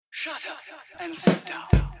Shut up and sit down.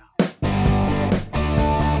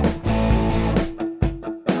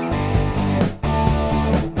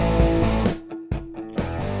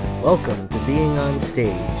 Welcome to Being on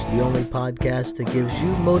Stage, the only podcast that gives you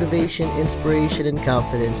motivation, inspiration, and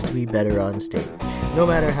confidence to be better on stage. No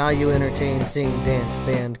matter how you entertain, sing, dance,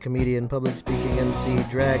 band, comedian, public speaking, MC,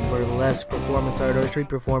 drag, burlesque, performance art, or street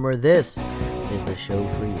performer, this is the show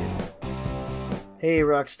for you. Hey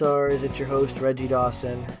rock stars, it's your host Reggie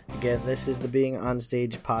Dawson. Again, this is the Being on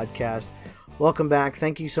Stage podcast. Welcome back.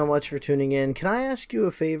 Thank you so much for tuning in. Can I ask you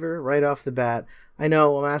a favor right off the bat? I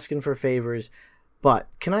know I'm asking for favors, but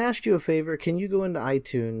can I ask you a favor? Can you go into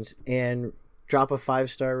iTunes and drop a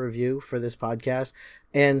 5-star review for this podcast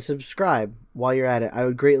and subscribe while you're at it? I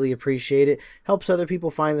would greatly appreciate it. Helps other people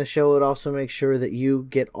find the show. It also makes sure that you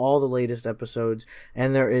get all the latest episodes,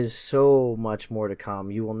 and there is so much more to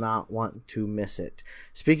come. You will not want to miss it.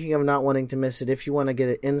 Speaking of not wanting to miss it, if you want to get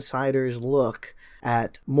an insider's look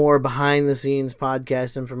at more behind-the-scenes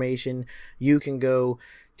podcast information, you can go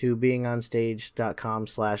to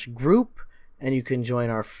beingonstage.com/group. And you can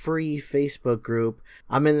join our free Facebook group.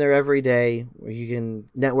 I'm in there every day where you can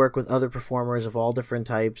network with other performers of all different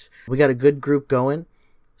types. We got a good group going.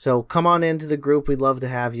 So come on into the group. We'd love to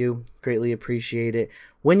have you. Greatly appreciate it.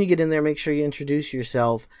 When you get in there, make sure you introduce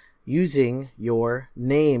yourself using your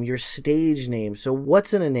name, your stage name. So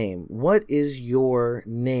what's in a name? What is your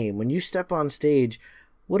name? When you step on stage,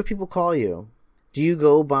 what do people call you? Do you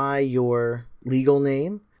go by your legal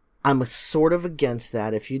name? I'm sort of against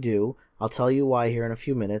that if you do. I'll tell you why here in a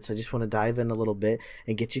few minutes. I just want to dive in a little bit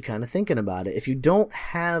and get you kind of thinking about it. If you don't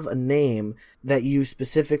have a name that you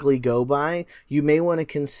specifically go by, you may want to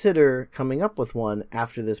consider coming up with one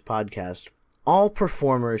after this podcast. All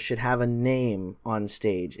performers should have a name on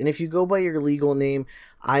stage. And if you go by your legal name,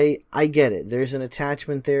 I get it. There's an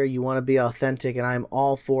attachment there. You want to be authentic, and I'm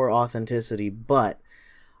all for authenticity, but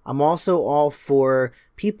I'm also all for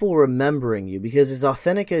people remembering you, because as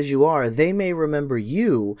authentic as you are, they may remember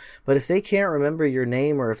you, but if they can't remember your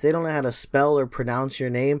name, or if they don't know how to spell or pronounce your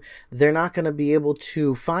name, they're not going to be able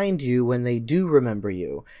to find you when they do remember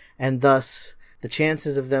you. And thus, the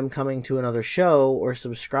chances of them coming to another show or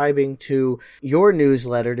subscribing to your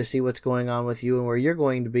newsletter to see what's going on with you and where you're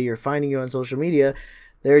going to be, or finding you on social media,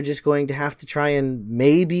 they're just going to have to try and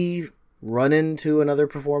maybe run into another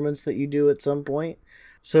performance that you do at some point.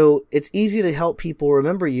 So it's easy to help people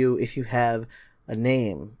remember you if you have a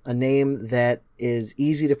name that is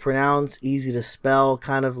easy to pronounce, easy to spell,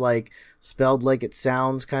 kind of like spelled like it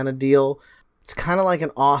sounds kind of deal. It's kind of like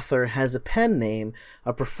an author has a pen name.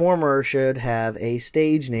 A performer should have a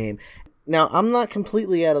stage name. Now, I'm not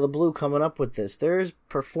completely out of the blue coming up with this. There's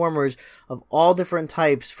performers of all different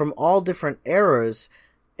types from all different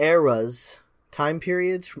time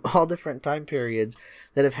periods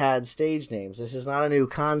that have had stage names. This is not a new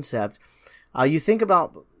concept. You think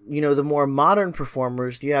about, the more modern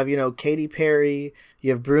performers. You have, Katy Perry,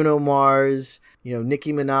 you have Bruno Mars,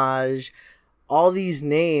 Nicki Minaj. All these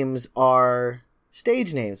names are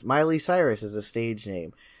stage names. Miley Cyrus is a stage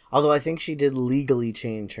name, although I think she did legally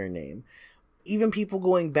change her name. Even people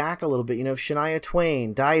going back a little bit, Shania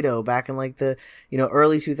Twain, Dido, back in like the,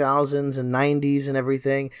 early 2000s and 90s and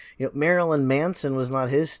everything. Marilyn Manson was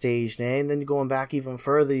not his stage name. Then going back even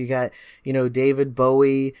further, you got, David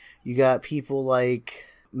Bowie. You got people like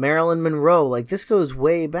Marilyn Monroe. Like, this goes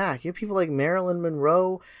way back. You have people like Marilyn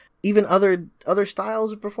Monroe, even other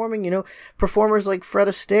styles of performing, performers like Fred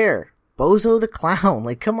Astaire, Bozo the Clown.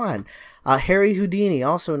 Like, come on. Harry Houdini,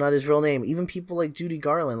 also not his real name. Even people like Judy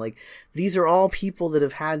Garland. Like, these are all people that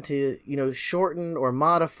have had to, shorten or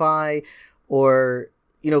modify or,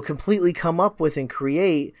 completely come up with and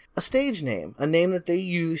create a stage name, a name that they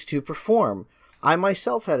use to perform. I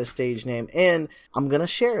myself had a stage name, and I'm going to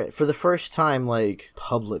share it for the first time, like,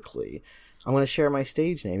 publicly. I'm going to share my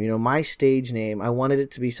stage name. My stage name, I wanted it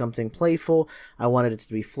to be something playful. I wanted it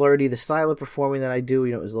to be flirty. The style of performing that I do,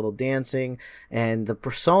 it was a little dancing. And the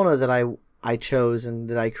persona that I chose and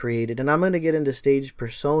that I created, and I'm going to get into stage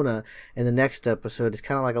persona in the next episode. It's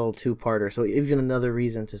kind of like a little two-parter, so even another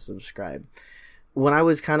reason to subscribe. When I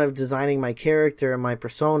was kind of designing my character and my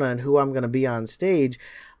persona and who I'm going to be on stage,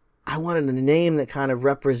 I wanted a name that kind of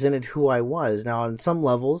represented who I was. Now, on some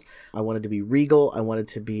levels, I wanted to be regal. I wanted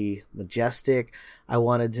to be majestic. I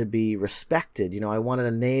wanted to be respected. I wanted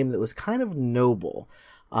a name that was kind of noble.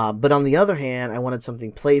 But on the other hand, I wanted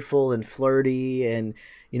something playful and flirty and,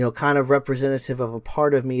 kind of representative of a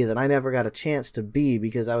part of me that I never got a chance to be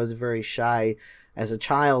because I was a very shy as a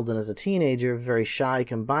child and as a teenager, very shy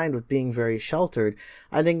combined with being very sheltered,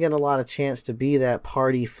 I didn't get a lot of chance to be that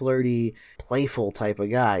party, flirty, playful type of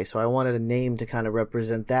guy. So I wanted a name to kind of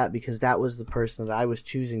represent that, because that was the person that I was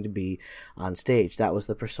choosing to be on stage. That was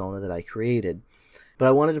the persona that I created. But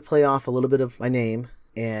I wanted to play off a little bit of my name,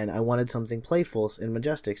 and I wanted something playful and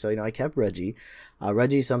majestic. So, I kept Reggie.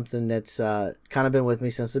 Reggie's something that's kind of been with me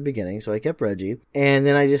since the beginning, so I kept Reggie. And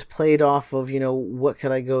then I just played off of, what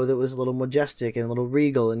could I go that was a little majestic and a little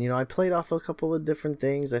regal. And, I played off a couple of different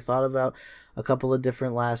things. I thought about a couple of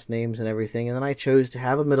different last names and everything. And then I chose to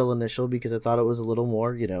have a middle initial because I thought it was a little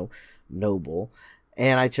more, noble.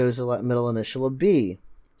 And I chose a middle initial of B.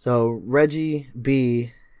 So, Reggie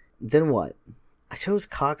B. Then what? I chose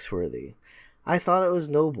Coxworthy. I thought it was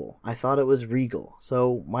noble. I thought it was regal.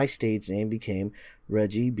 So my stage name became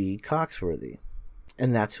Reggie B. Coxworthy.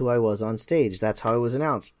 And that's who I was on stage. That's how I was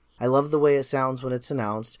announced. I love the way it sounds when it's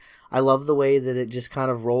announced. I love the way that it just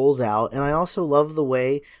kind of rolls out. And I also love the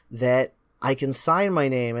way that I can sign my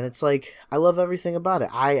name. And it's like, I love everything about it.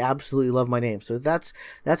 I absolutely love my name. So that's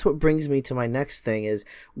what brings me to my next thing is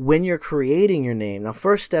when you're creating your name. Now,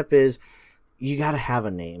 first step is you got to have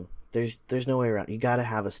a name. There's no way around. You got to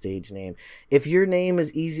have a stage name. If your name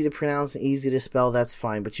is easy to pronounce and easy to spell, that's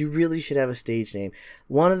fine. But you really should have a stage name.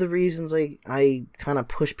 One of the reasons I kind of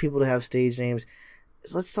push people to have stage names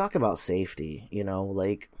is let's talk about safety. You're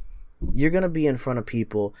going to be in front of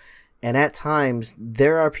people. And at times,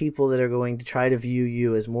 there are people that are going to try to view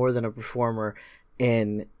you as more than a performer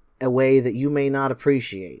in a way that you may not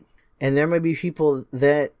appreciate. And there may be people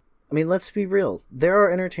that, let's be real. There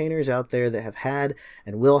are entertainers out there that have had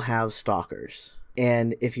and will have stalkers.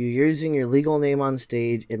 And if you're using your legal name on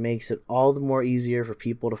stage, it makes it all the more easier for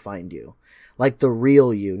people to find you. Like the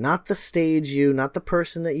real you, not the stage you, not the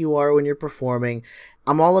person that you are when you're performing.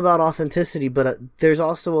 I'm all about authenticity, but there's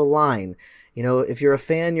also a line. If you're a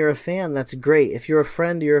fan, you're a fan. That's great. If you're a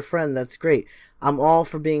friend, you're a friend. That's great. I'm all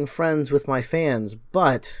for being friends with my fans,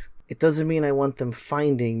 but it doesn't mean I want them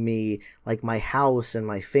finding me, like my house and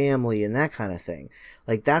my family and that kind of thing.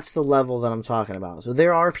 That's the level that I'm talking about. So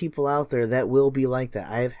there are people out there that will be like that.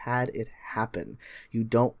 I've had it happen. You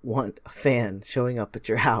don't want a fan showing up at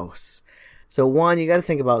your house. So one, you got to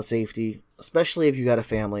think about safety, especially if you got a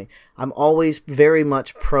family. I'm always very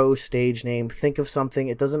much pro stage name. Think of something.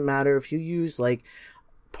 It doesn't matter if you use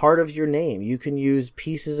part of your name. You can use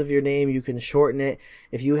pieces of your name. You can shorten it.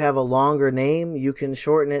 If you have a longer name, you can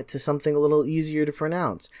shorten it to something a little easier to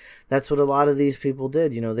pronounce. That's what a lot of these people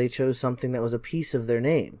did. They chose something that was a piece of their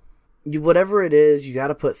name. Whatever it is, you got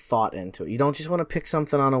to put thought into it. You don't just want to pick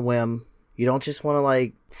something on a whim. You don't just want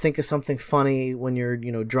to think of something funny when you're,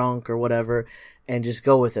 drunk or whatever and just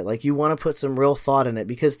go with it. You want to put some real thought in it,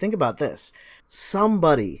 because think about this.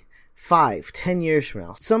 Somebody 5-10 years from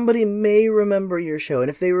now, somebody may remember your show. And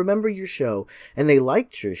if they remember your show and they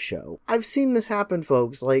liked your show, I've seen this happen,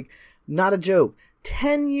 folks. Not a joke.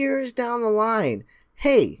 10 years down the line,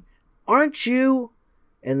 hey, aren't you?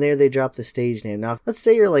 And there they drop the stage name. Now, let's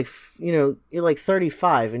say you're you're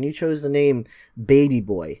 35 and you chose the name Baby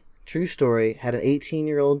Boy. True story. Had an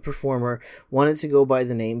 18-year-old performer wanted to go by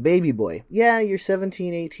the name Baby Boy. Yeah, you're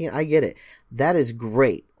 17, 18. I get it. That is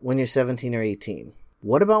great when you're 17 or 18.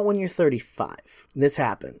 What about when you're 35? This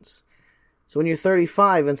happens. So when you're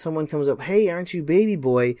 35 and someone comes up, hey, aren't you Baby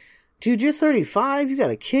Boy? Dude, you're 35. You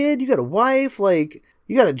got a kid. You got a wife.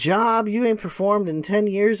 You got a job. You ain't performed in 10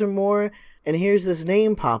 years or more. And here's this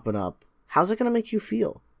name popping up. How's it going to make you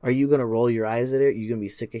feel? Are you going to roll your eyes at it? Are you going to be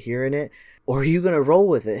sick of hearing it? Or are you going to roll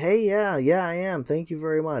with it? Hey, yeah, I am. Thank you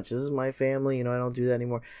very much. This is my family. I don't do that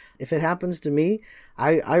anymore. If it happens to me,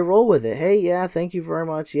 I roll with it. Hey, yeah, thank you very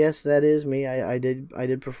much. Yes, that is me. I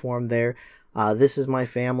did perform there. This is my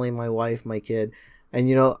family, my wife, my kid. And,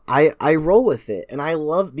 I roll with it.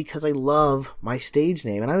 And because I love my stage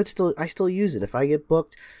name. And I still use it. If I get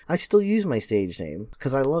booked, I still use my stage name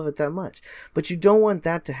because I love it that much. But you don't want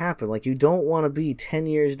that to happen. You don't want to be 10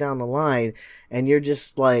 years down the line and you're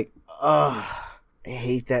just ugh, I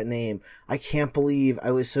hate that name. I can't believe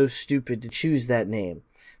I was so stupid to choose that name.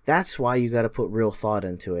 That's why you got to put real thought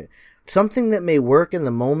into it. Something that may work in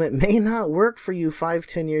the moment may not work for you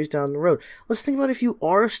 5-10 years down the road. Let's think about if you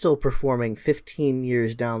are still performing 15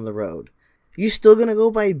 years down the road. You still gonna go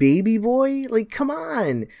by Baby Boy? Come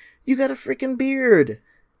on. You got a freaking beard.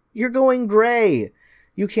 You're going gray.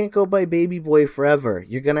 You can't go by Baby Boy forever.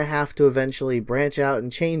 You're gonna have to eventually branch out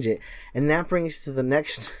and change it. And that brings to the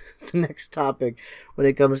next topic when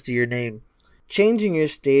it comes to your name. Changing your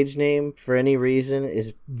stage name for any reason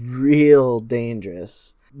is real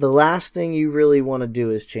dangerous. The last thing you really want to do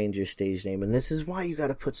is change your stage name. And this is why you got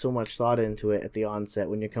to put so much thought into it at the onset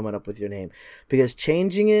when you're coming up with your name. Because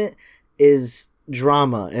changing it is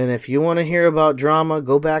drama. And if you want to hear about drama,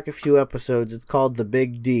 go back a few episodes. It's called The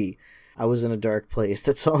Big D. I was in a dark place.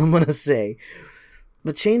 That's all I'm going to say.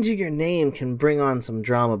 But changing your name can bring on some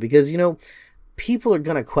drama because, people are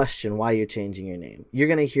going to question why you're changing your name. You're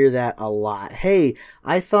going to hear that a lot. Hey,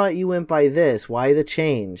 I thought you went by this. Why the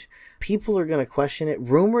change? People are going to question it.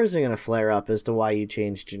 Rumors are going to flare up as to why you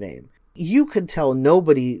changed your name. You could tell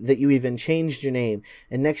nobody that you even changed your name.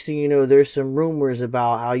 And next thing you know, there's some rumors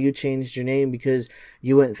about how you changed your name because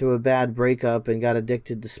you went through a bad breakup and got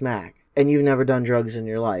addicted to smack. And you've never done drugs in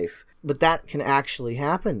your life. But that can actually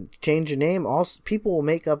happen. Change your name. Also, people will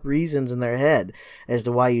make up reasons in their head as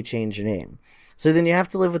to why you changed your name. So then you have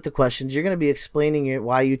to live with the questions. You're going to be explaining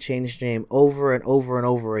why you changed your name over and over and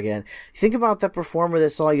over again. Think about that performer that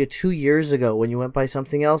saw you 2 years ago when you went by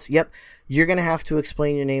something else. Yep, you're going to have to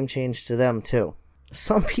explain your name change to them too.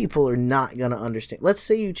 Some people are not going to understand. Let's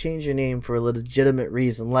say you change your name for a legitimate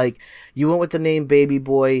reason. Like you went with the name Baby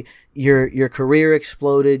Boy. Your career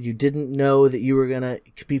exploded. You didn't know that you were going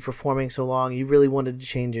to be performing so long. You really wanted to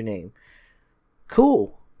change your name.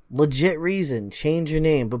 Cool. Legit reason, change your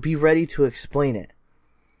name, but be ready to explain it.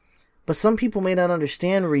 But some people may not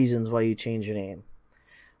understand reasons why you change your name.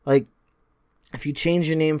 Like, if you change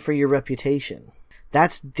your name for your reputation,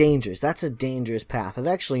 that's dangerous. That's a dangerous path. I've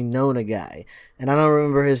actually known a guy, and I don't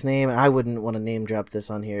remember his name, and I wouldn't want to name drop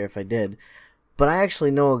this on here if I did, but I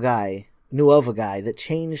actually knew of a guy that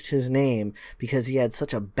changed his name because he had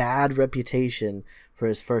such a bad reputation for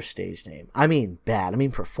his first stage name. I mean bad.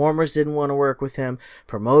 Performers didn't want to work with him.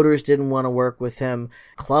 Promoters didn't want to work with him.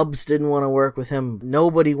 Clubs didn't want to work with him.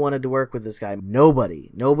 Nobody wanted to work with this guy. Nobody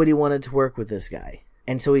wanted to work with this guy.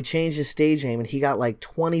 And so he changed his stage name and he got like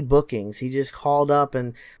 20 bookings. He just called up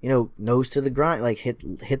and, nose to the grind, like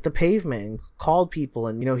hit the pavement and called people.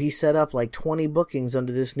 And, he set up like 20 bookings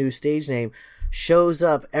under this new stage name. Shows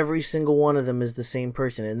up, every single one of them is the same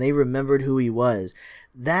person and they remembered who he was.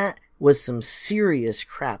 That was some serious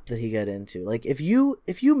crap that he got into. Like if you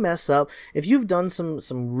mess up, if you've done some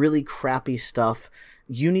really crappy stuff,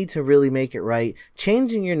 you need to really make it right.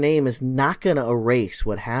 Changing your name is not going to erase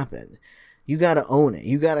what happened. You got to own it.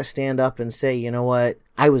 You got to stand up and say, you know what?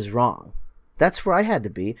 I was wrong. That's where I had to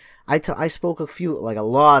be. I spoke a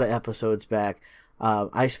lot of episodes back.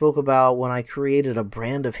 I spoke about when I created a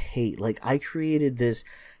brand of hate. Like I created this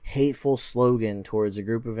hateful slogan towards a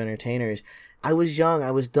group of entertainers. I was young,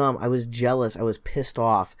 I was dumb, I was jealous, I was pissed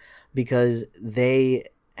off because they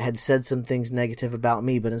had said some things negative about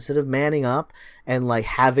me, but instead of manning up and like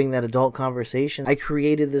having that adult conversation, I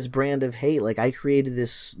created this brand of hate. Like I created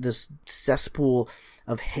this cesspool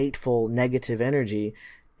of hateful, negative energy.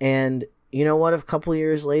 And you know what? A couple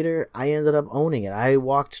years later, I ended up owning it. I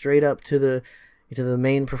walked straight up to the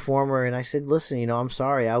main performer and I said, listen, I'm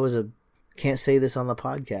sorry. Can't say this on the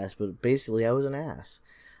podcast, but basically I was an ass.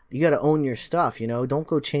 You got to own your stuff, don't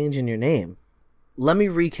go changing your name. Let me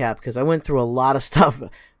recap because I went through a lot of stuff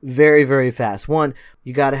very, very fast. One,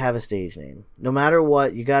 you got to have a stage name. No matter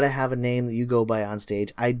what, you got to have a name that you go by on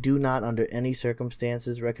stage. I do not under any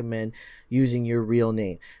circumstances recommend using your real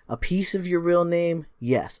name. A piece of your real name,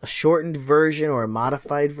 yes. A shortened version or a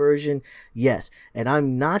modified version, yes. And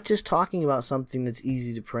I'm not just talking about something that's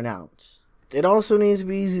easy to pronounce. It also needs to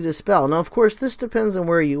be easy to spell. Now, of course, this depends on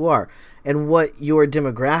where you are and what your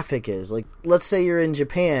demographic is. Like, let's say you're in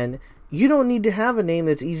Japan. You don't need to have a name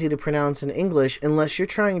that's easy to pronounce in English unless you're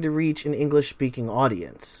trying to reach an English-speaking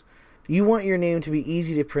audience. You want your name to be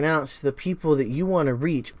easy to pronounce to the people that you want to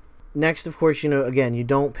reach. Next, of course, again, you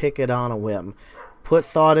don't pick it on a whim. Put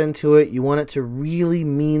thought into it. You want it to really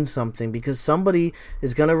mean something because somebody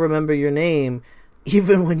is going to remember your name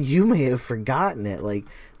even when you may have forgotten it. Like,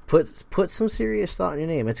 Put some serious thought in your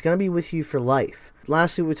name. It's going to be with you for life.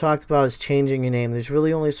 Lastly, we talked about is changing your name. There's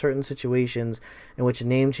really only certain situations in which a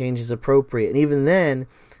name change is appropriate. And even then,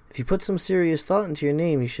 if you put some serious thought into your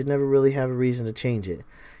name, you should never really have a reason to change it.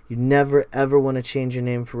 You never, ever want to change your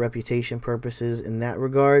name for reputation purposes. In that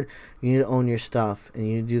regard, you need to own your stuff, and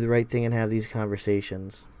you need to do the right thing and have these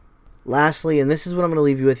conversations. Lastly, and this is what I'm going to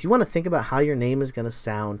leave you with, you want to think about how your name is going to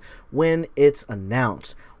sound when it's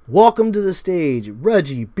announced. Welcome to the stage,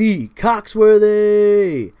 Reggie B.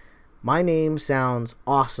 Coxworthy. My name sounds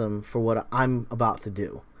awesome for what I'm about to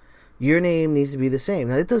do. Your name needs to be the same.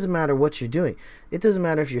 Now, it doesn't matter what you're doing. It doesn't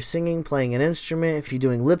matter if you're singing, playing an instrument, if you're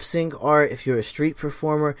doing lip sync art, if you're a street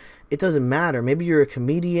performer. It doesn't matter. Maybe you're a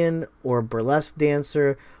comedian or a burlesque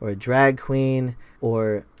dancer or a drag queen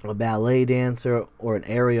or a ballet dancer or an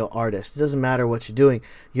aerial artist. It doesn't matter what you're doing.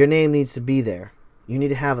 Your name needs to be there. You need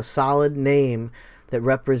to have a solid name that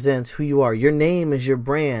represents who you are. Your name is your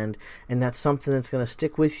brand, and that's something that's going to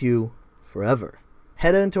stick with you forever.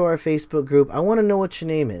 Head into our Facebook group. I want to know what your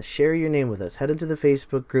name is. Share your name with us. Head into the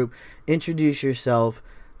Facebook group. Introduce yourself.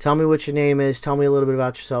 Tell me what your name is. Tell me a little bit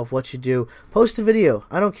about yourself, what you do. Post a video.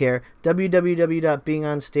 I don't care.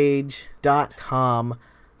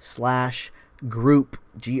 www.beingonstage.com/group,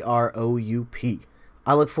 GROUP.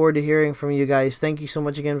 I look forward to hearing from you guys. Thank you so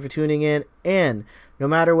much again for tuning in. And no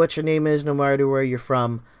matter what your name is, no matter where you're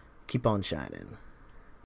from, keep on shining.